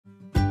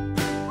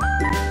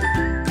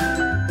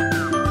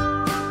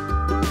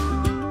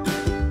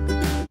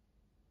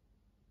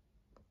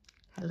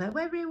Hello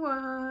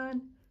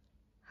everyone,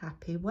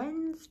 happy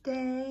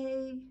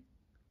Wednesday.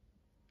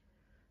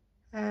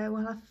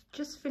 Well, I've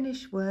just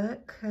finished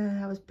work.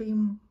 I've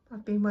been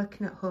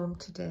working at home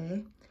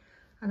today,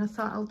 and I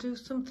thought I'll do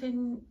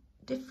something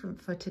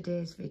different for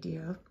today's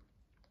video.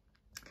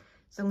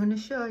 So I'm going to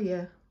show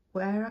you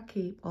where I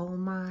keep all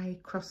my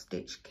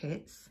cross-stitch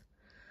kits,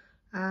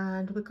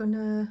 and we're going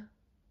to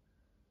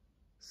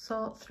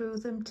sort through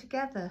them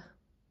together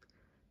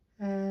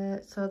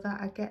so that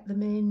I get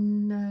them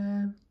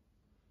in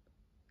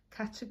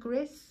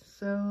categories.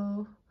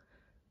 So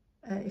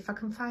if I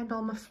can find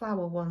all my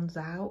flower ones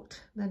out,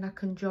 then I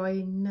can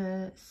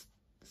join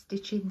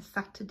Stitching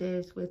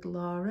Saturdays with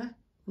Laura,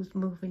 who's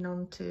moving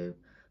on to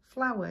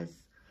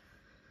flowers.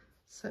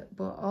 So,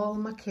 but all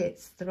my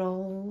kits, they're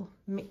all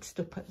mixed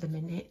up at the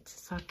minute,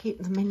 so I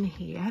keep them in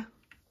here,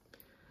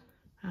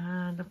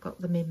 and I've got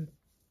them in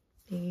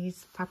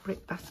these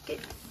fabric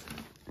baskets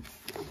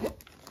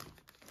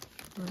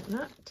like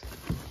that.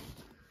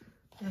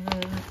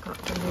 I've got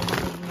them in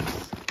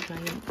these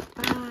giant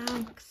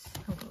bags.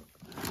 I've got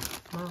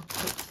more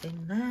kits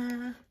in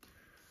there,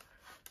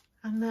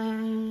 and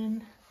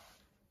then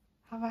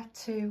I've had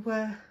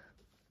to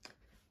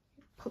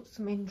put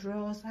some in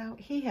drawers out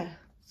here.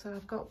 So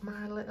I've got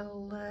my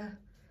little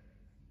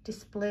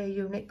display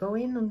unit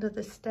going under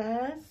the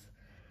stairs,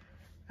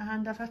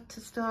 and I've had to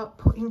start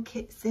putting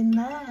kits in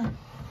there.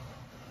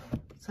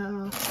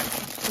 So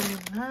some in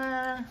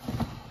there,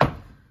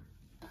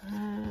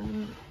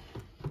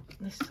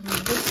 there's some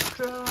in this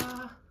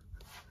drawer,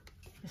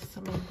 there's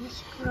some in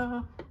this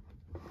drawer.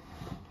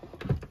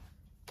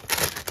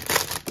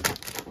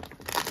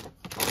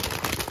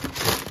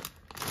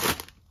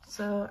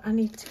 So I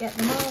need to get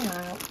them all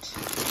out,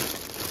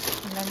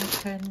 and then we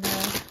can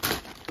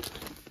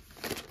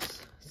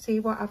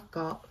see what I've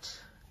got,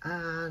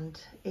 and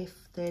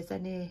if there's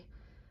any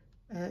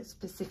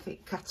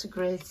specific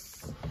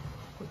categories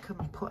we can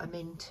put them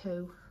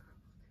into.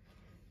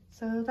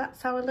 So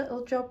that's our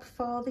little job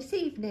for this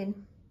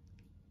evening.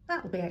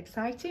 That'll be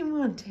exciting,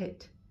 won't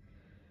it?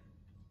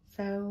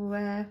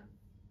 So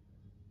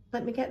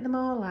let me get them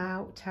all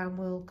out and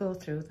we'll go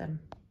through them.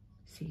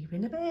 See you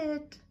in a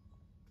bit.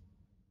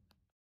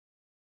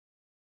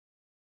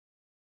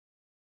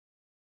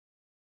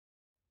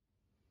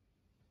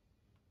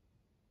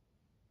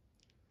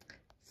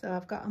 So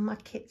I've got my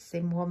kits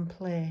in one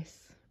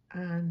place,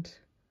 and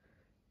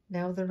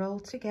now they're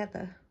all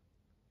together.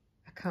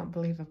 I can't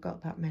believe I've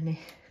got that many.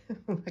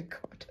 Oh my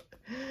God.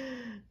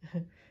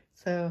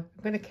 So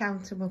I'm going to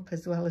count them up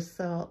as well as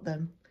sort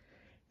them.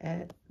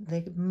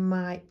 They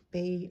might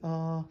be,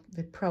 or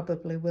they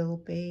probably will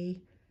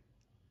be,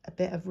 a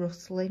bit of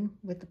rustling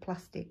with the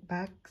plastic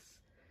bags,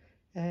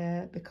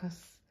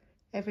 because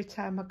every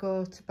time I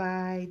go to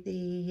buy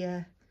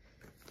the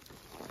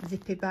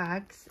zippy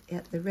bags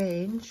at the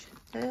range,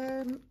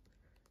 I've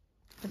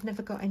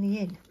never got any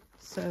in.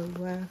 So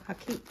I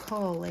keep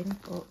calling,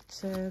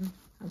 but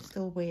I'm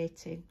still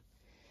waiting.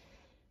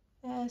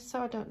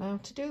 So I don't know how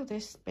to do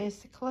this,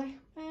 basically.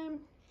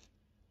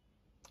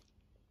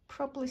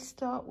 Probably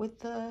start with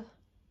the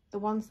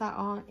ones that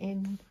aren't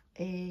in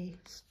a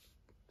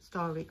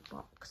storage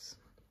box,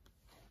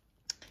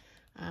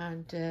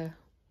 and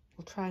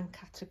we'll try and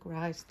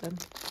categorise them.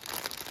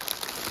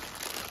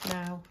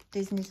 Now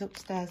Disney's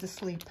upstairs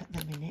asleep at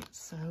the minute,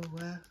 so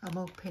I'm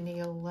hoping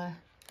he'll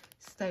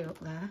stay up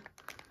there.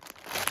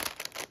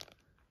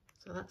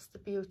 So that's the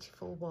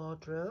beautiful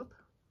wardrobe.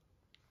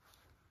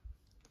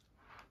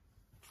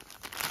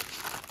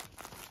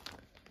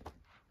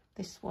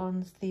 This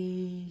one's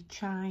the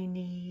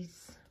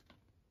Chinese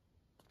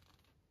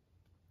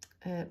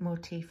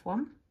motif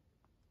one.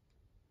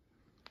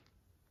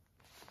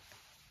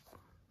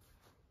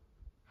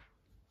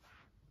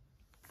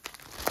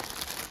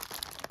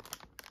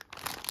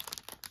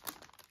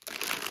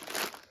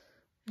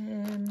 I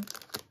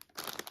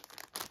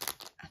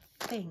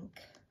think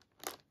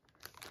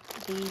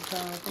these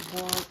are the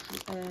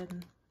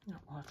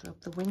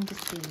the window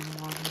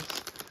scene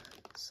ones.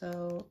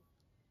 So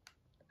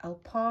I'll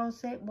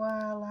pause it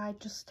while I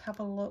just have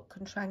a look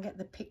and try and get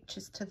the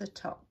pictures to the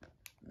top,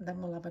 and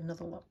then we'll have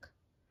another look.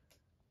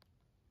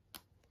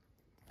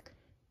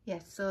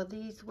 Yes, so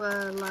these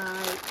were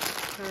like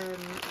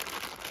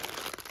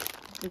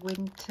the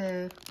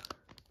winter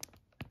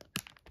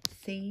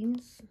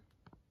scenes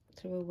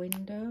through a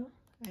window.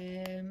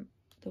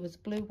 There was a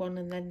blue one,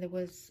 and then there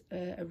was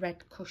a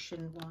red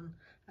cushion one,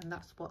 and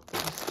that's what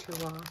these two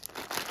are.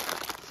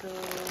 So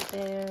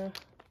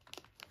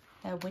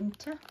they're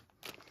winter.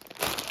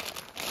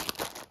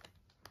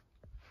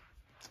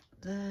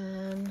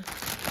 Then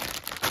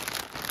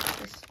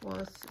this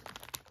was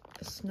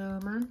a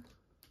snowman,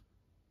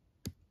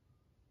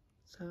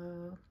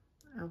 so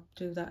I'll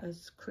do that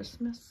as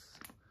Christmas.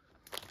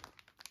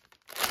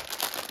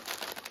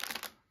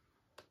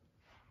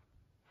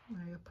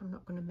 I hope I'm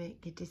not going to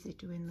make you dizzy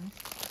doing this.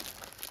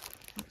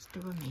 Let's do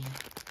them here.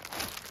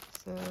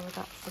 So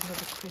that's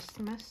another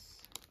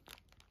Christmas.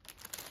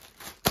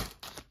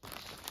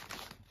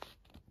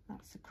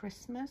 That's a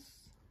Christmas.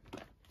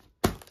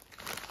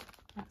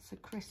 That's That's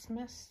a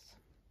Christmas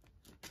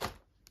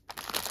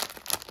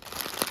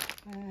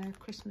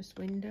Christmas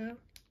window.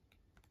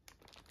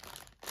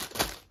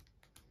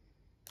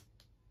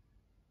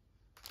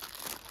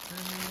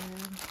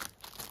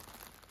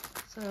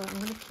 So I'm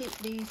going to keep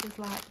these as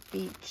like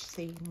beach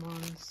scene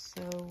ones.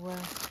 So we'll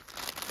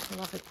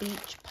have a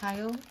beach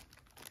pile.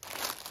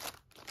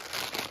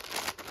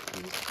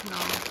 These can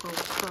all go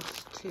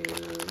across to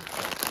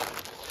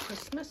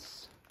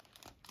Christmas.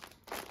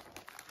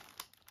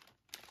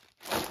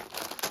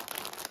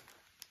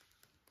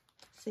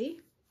 See?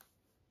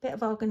 Bit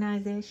of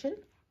organisation.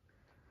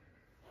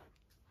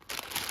 I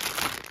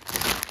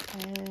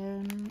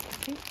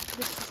think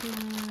this is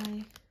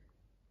my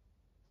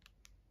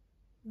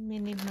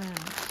Minnie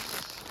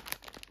Mouse,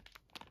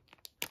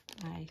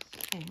 I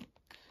think.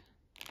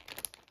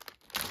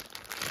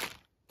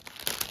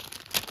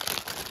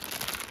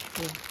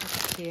 Yeah, I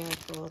can see her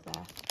go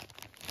there.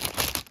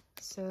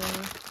 So,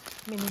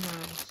 Minnie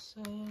Mouse.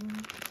 I'll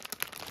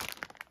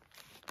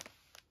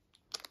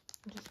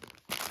just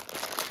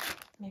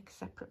make a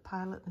separate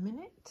pile at the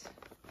minute.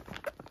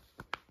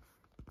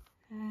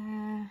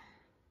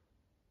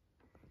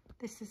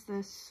 This is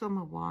the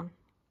summer one.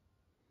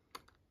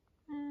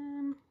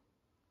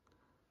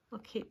 We'll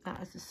keep that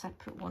as a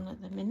separate one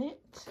at the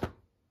minute.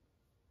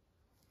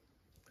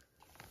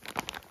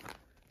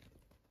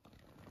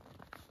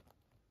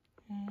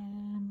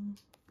 I'm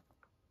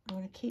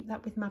going to keep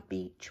that with my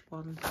beach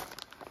one.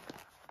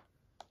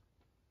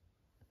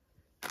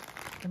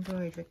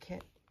 Embroidery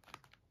kit,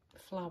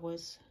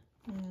 flowers.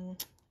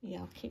 Yeah,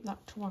 I'll keep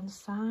that to one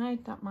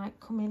side. That might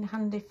come in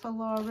handy for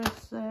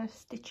Laura's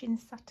stitching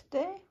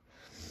Saturday.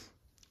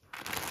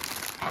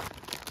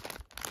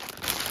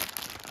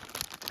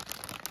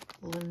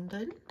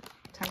 London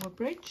Tower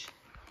Bridge.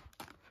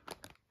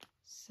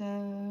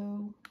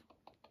 So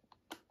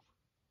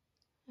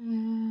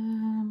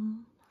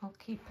I'll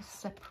keep a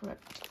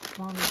separate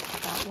one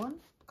for that one,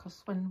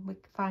 because when we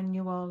find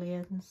New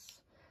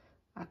Orleans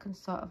I can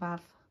sort of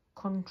have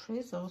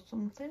countries or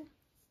something.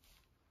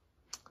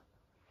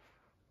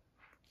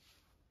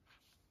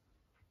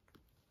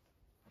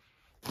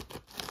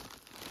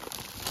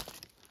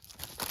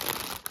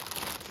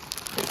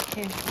 This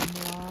came from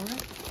Laura.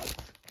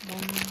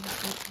 One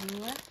that you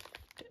left.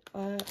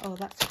 Oh,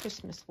 that's a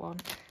Christmas one.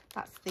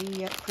 That's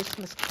the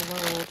Christmas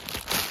globe.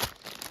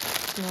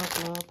 Snow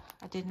globe.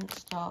 I didn't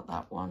start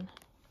that one,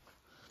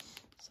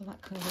 so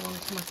that can go on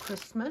to my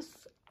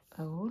Christmas.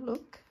 Oh,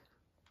 look.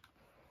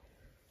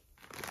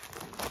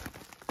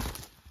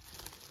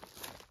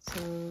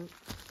 So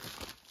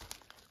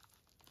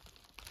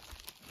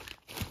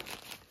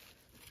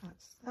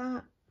that's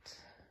that.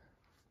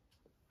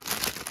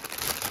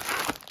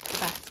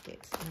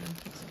 Baskets.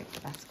 Let's get the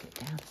basket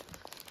down.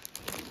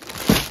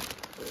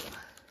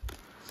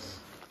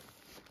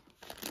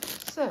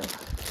 So,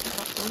 I've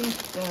got the leaf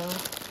dough.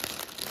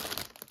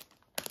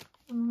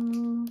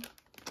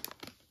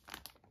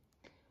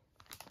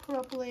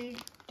 Probably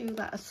do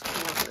that as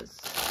flowers.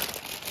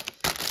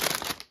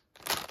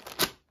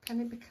 Can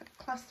it be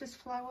classed as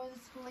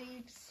flowers,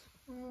 leaves?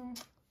 I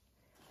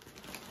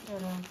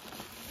don't know.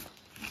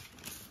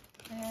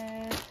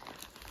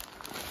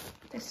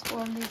 This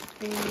one is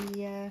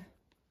the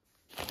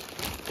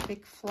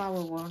big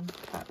flower one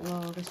that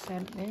Laura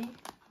sent me.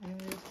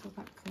 So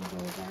that can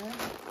go there.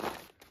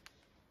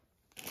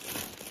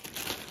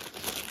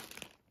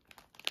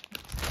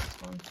 This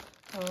one.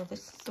 Oh,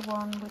 this is the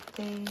one with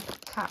the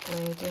cat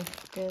lady,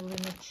 girl in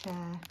a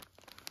chair.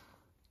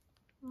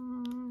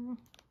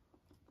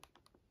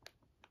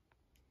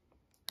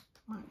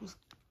 Might just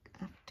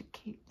have to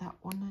keep that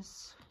one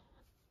as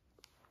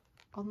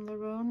on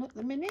their own at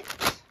the minute.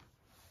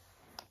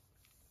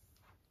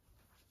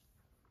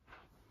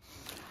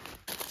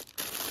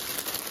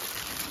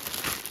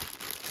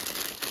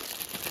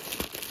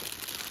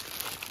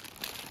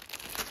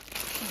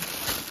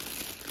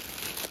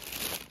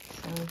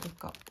 So we've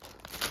got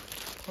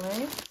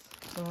place,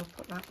 so I'll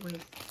put that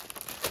with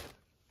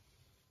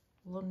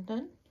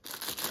London.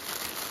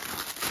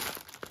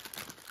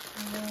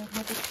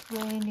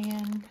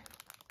 Mediterranean.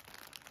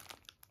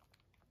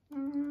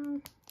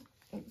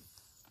 It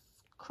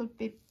could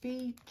be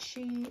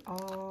beachy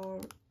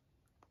or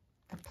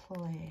a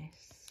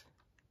place.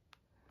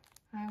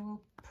 I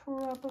will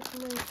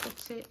probably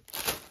put it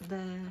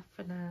there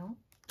for now.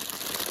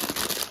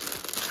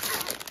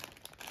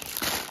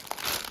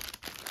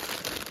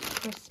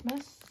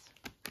 Christmas.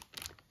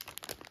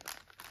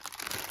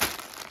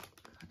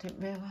 I didn't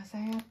realise I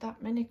had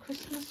that many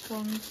Christmas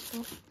ones,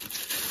 but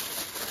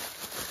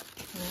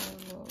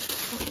what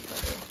have we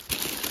got here?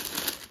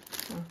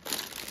 Oh,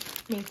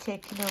 me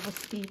taking over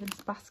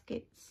Stephen's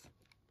baskets.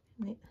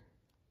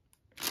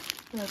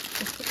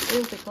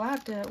 He'll be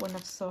glad when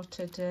I've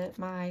sorted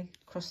my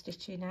cross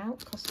stitching out,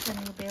 because then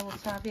he'll be able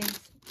to have his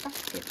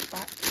baskets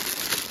back.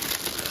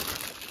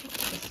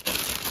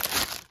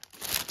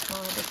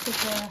 Oh, this is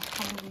a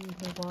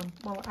Halloweeny one.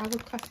 Well, I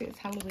would class it as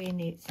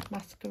Halloweeny. It's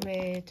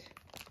Masquerade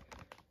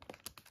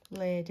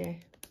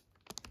Lady.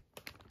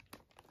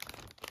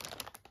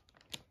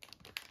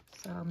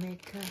 So I'll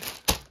make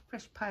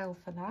fresh pile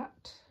for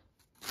that.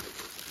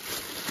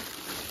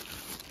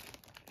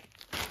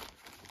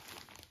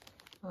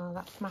 Oh,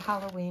 that's my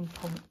Halloween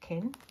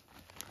pumpkin.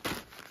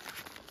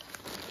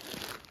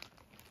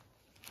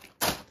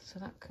 So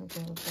that can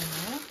go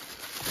there.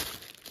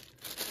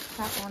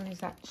 That one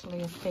is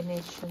actually a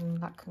finish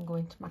and that can go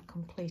into my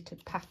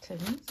completed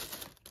patterns.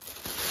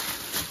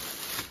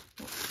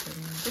 What's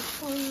in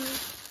this one?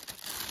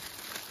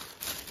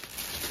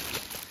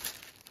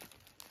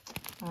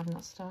 I've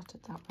not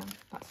started that one.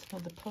 That's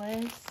another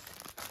place.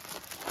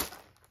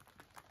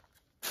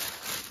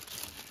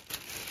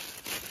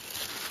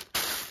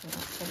 So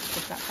that's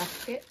emptied that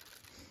basket.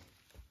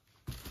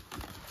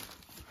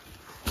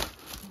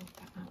 Move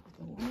that out of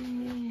the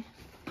way.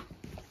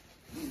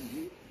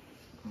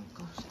 Oh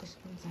gosh, this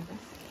one's heavy.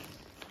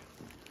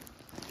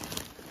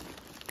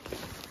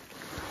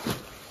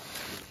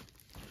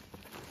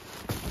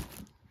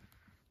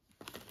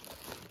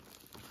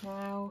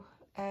 Now,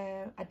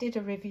 I did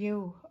a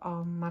review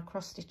on my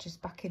cross stitches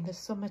back in the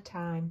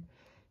summertime,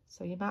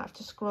 so you might have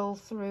to scroll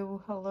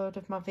through a load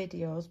of my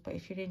videos, but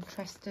if you're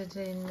interested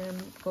in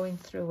going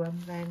through them,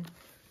 then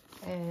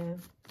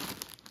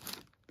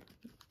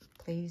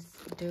please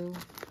do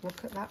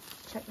look at that,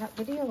 check that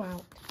video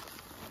out.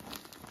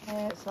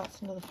 So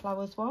that's another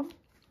flowers one.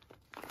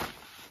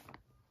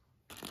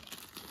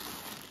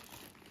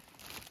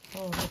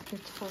 Oh, the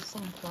beautiful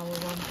sunflower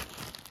one.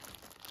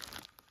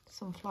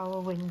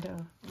 Sunflower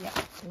window. Yeah,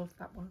 I love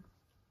that one.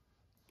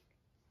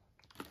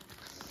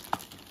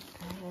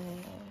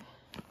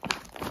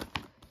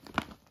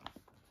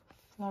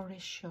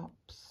 Florist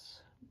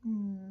shops.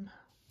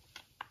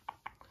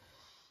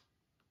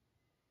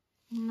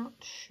 Not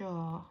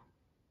sure.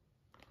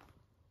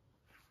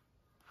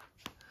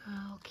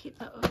 I'll keep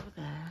that over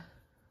there.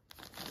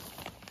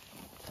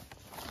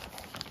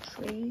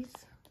 Trees.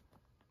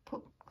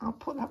 I'll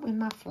put that with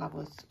my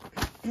flowers.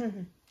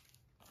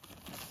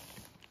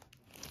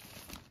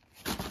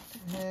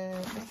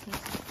 This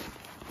is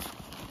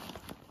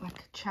like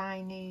a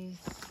Chinese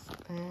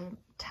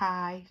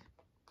Thai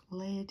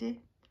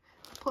lady.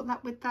 Put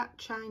that with that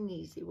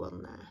Chinesey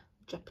one there,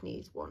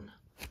 Japanese one.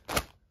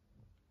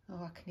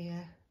 Oh, I can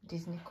hear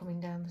Disney coming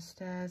down the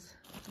stairs.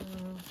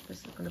 Oh,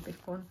 this is going to be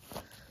fun.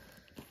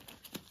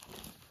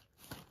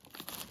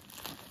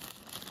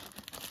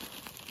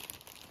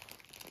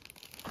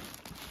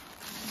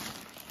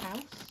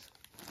 House.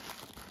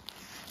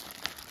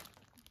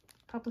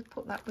 Probably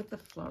put that with the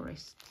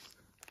florists.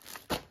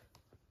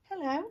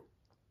 Hello.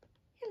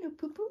 Hello,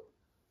 Poo-Poo.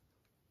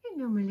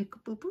 Hello, my little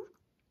Poo-Poo.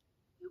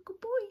 You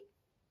good boy.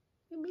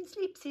 You mean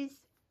sleepsies?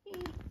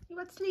 You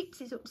had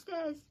sleepsies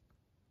upstairs.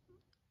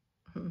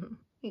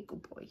 You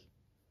good boy.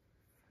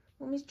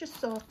 Mummy's just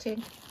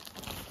sorting.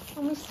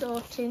 Mummy's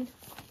sorting.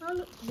 Oh,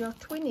 look, there's your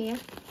twin here.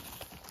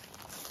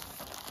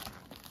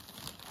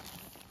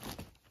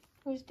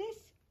 Who's this?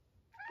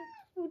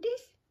 Who's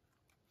this? Is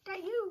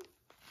that you?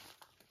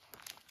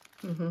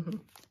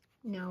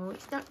 No,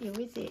 it's not you,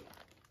 is it?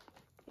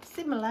 It's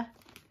similar,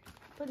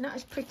 but not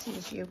as pretty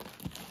as you.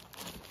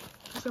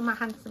 Because you're my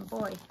handsome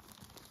boy,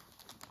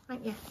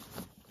 aren't you?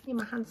 You're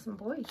my handsome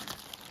boy.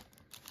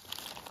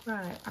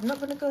 Right, I'm not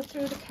going to go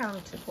through the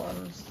counted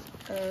ones.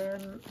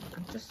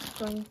 I'm just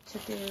going to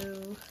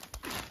do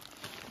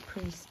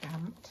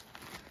pre-stamped.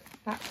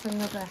 That's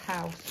another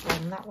house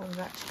one. That one's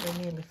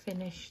actually nearly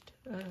finished,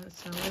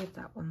 so I'll leave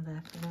that one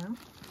there for now.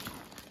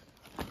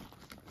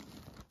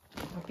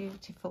 A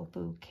beautiful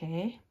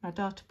bouquet. My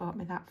daughter bought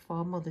me that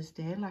for Mother's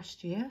Day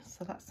last year,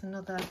 so that's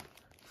another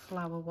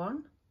flower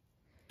one.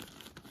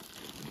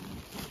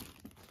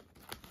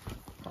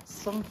 Got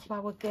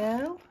Sunflower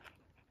Girl.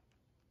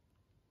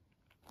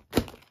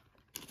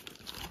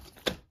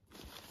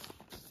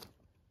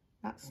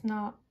 That's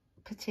not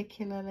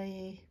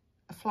particularly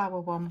a flower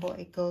one, but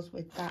it goes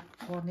with that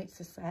one. It's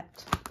a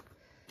set.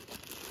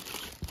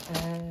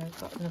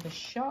 Got another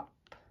shop,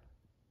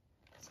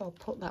 so I'll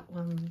put that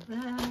one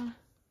there.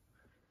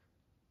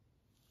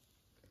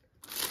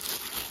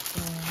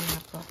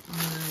 I've got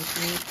my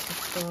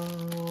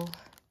beautiful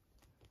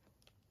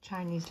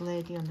Chinese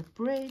lady on the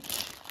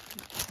bridge.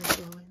 I'll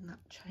go in that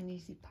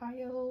Chinesey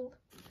pile.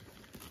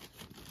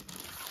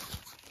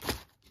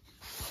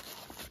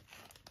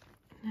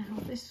 Now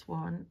this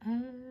one,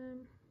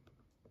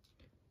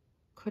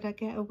 could I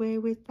get away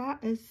with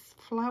that as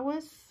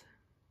flowers?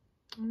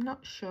 I'm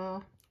not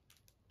sure,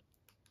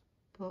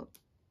 but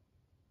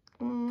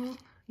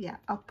yeah,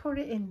 I'll put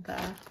it in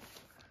there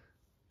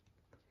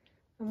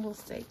and we'll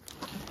see.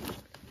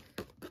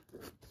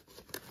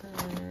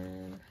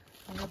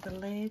 Another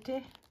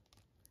lady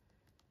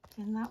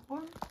in that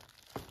one.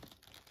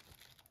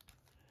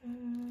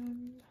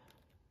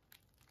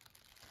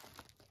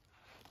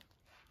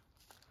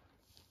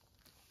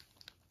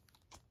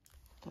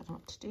 Don't know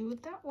what to do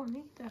with that one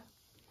either.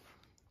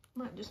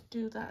 Might just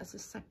do that as a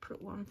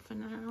separate one for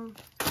now.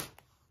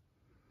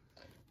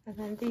 And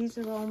then these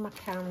are all my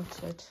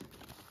counted,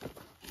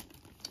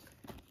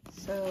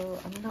 so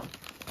I'm not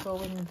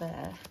going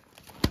there.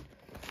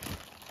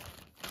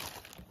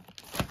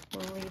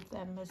 We'll leave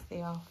them as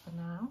they are for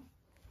now.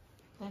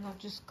 Then I've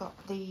just got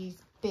these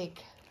big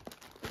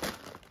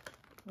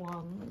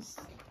ones,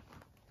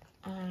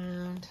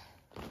 and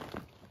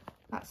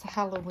that's a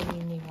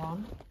Halloweeny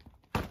one.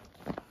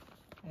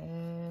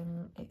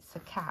 It's a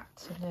cat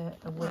and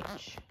a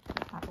witch,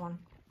 that one.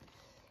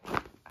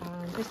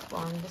 And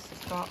this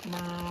has got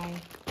my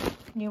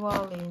New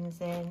Orleans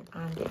in,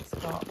 and it's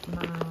got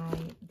my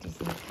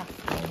Disney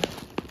Castle.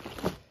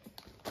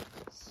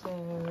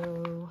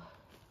 So,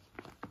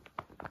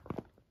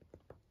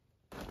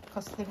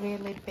 because they're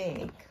really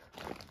big,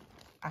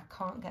 I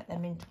can't get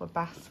them into a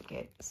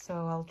basket, so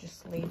I'll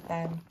just leave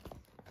them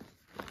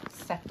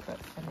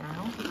separate for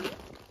now.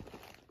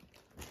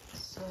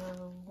 So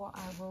what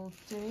I will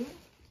do,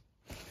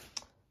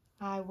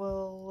 I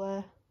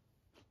will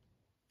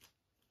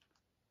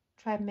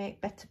try and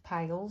make better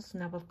piles.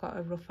 Now I've got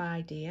a rough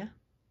idea.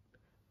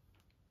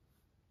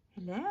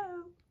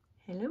 Hello,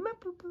 hello my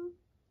boo boo.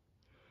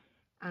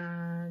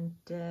 And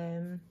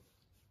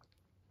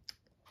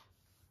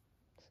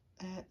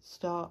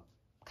start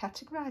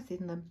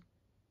categorizing them.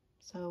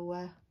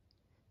 So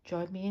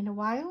join me in a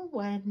while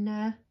when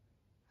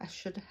I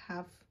should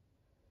have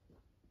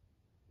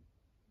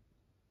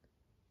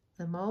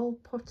them all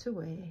put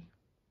away.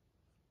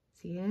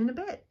 See you in a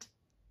bit.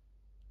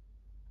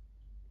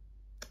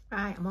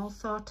 Right, I'm all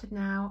sorted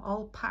now,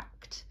 all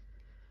packed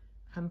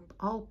and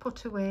all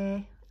put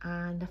away,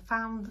 and I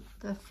found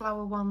the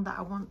flower one that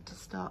I want to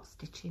start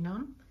stitching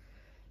on.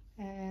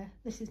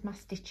 This is my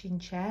stitching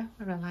chair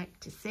where I like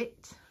to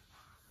sit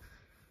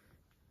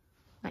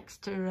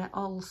next to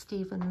all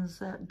Stephen's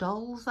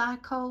dolls, I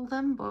call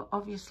them, but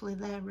obviously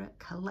they're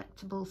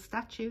collectible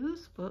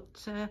statues,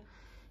 but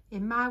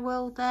in my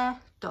world they're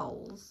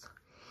dolls.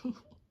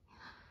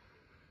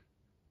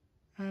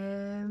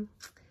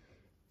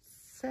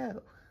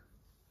 So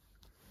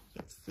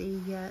it's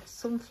the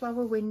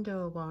sunflower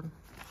window one.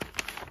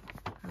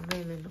 I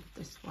really love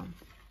this one.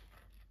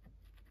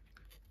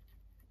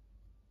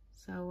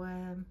 So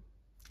I'm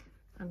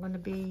going to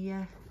be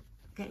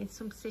getting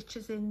some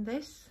stitches in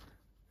this,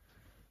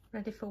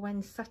 ready for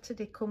when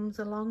Saturday comes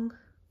along.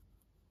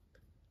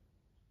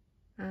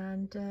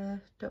 And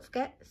don't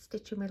forget,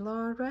 stitching with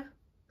Laura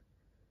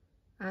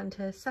and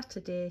her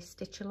Saturday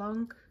stitch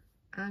along,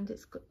 and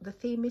it's got, the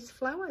theme is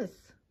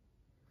flowers,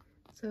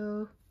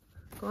 so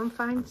go and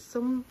find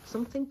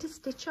something to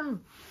stitch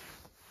on.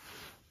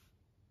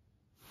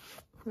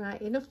 Right,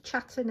 enough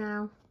chatter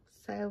now.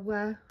 So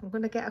I'm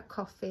going to get a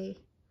coffee,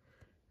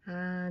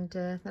 and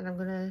then I'm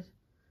going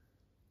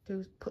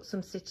to put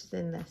some stitches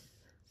in this.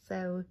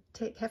 So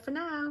take care for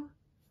now.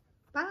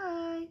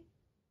 Bye.